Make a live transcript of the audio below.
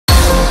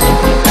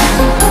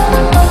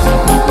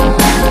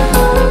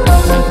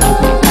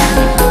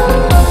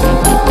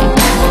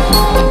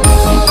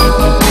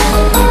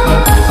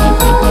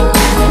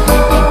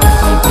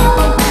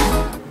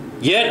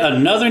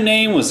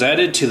was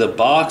added to the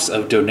box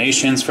of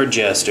donations for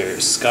Jester,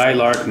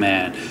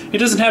 Skylarkman. He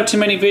doesn't have too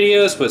many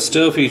videos, but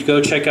still, if you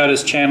go check out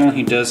his channel,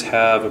 he does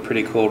have a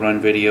pretty cool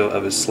run video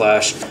of his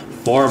Slash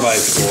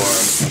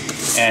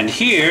 4x4. And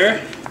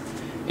here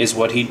is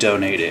what he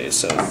donated.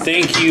 So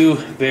thank you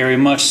very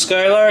much,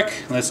 Skylark.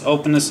 Let's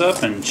open this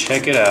up and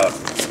check it out.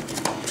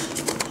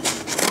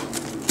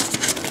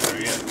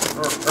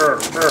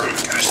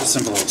 Gosh, this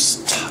envelope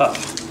is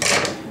tough.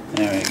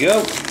 There we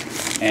go.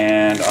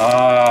 And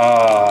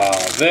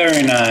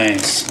very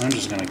nice. I'm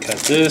just gonna cut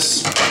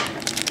this.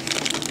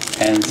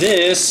 And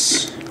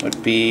this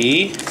would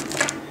be,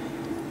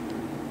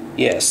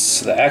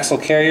 yes, the axle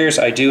carriers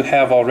I do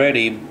have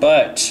already,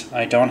 but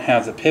I don't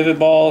have the pivot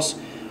balls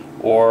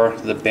or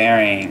the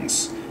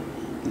bearings.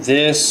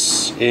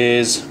 This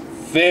is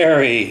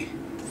very,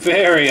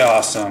 very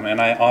awesome, and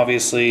I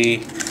obviously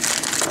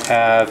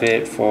have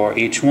it for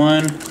each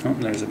one. Oh,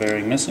 there's a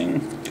bearing missing.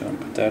 Go and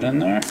put that in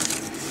there.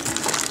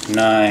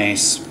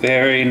 Nice,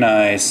 very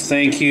nice.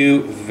 Thank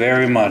you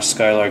very much,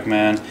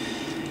 Skylarkman.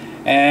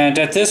 And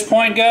at this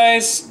point,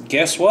 guys,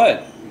 guess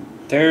what?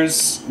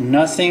 There's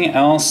nothing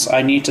else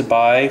I need to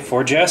buy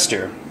for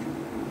Jester.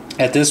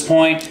 At this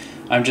point,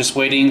 I'm just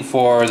waiting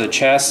for the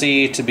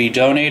chassis to be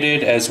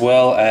donated as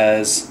well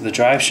as the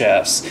drive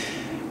shafts.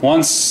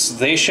 Once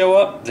they show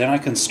up, then I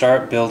can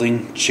start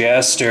building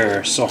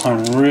Jester. So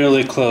I'm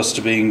really close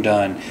to being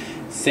done.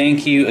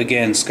 Thank you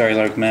again,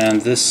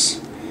 Skylarkman.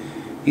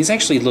 These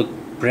actually look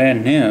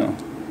brand new.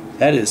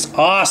 That is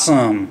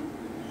awesome.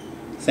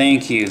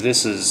 Thank you.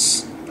 This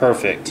is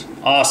perfect.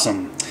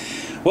 Awesome.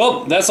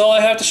 Well, that's all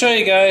I have to show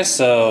you guys.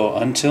 So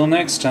until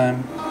next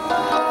time.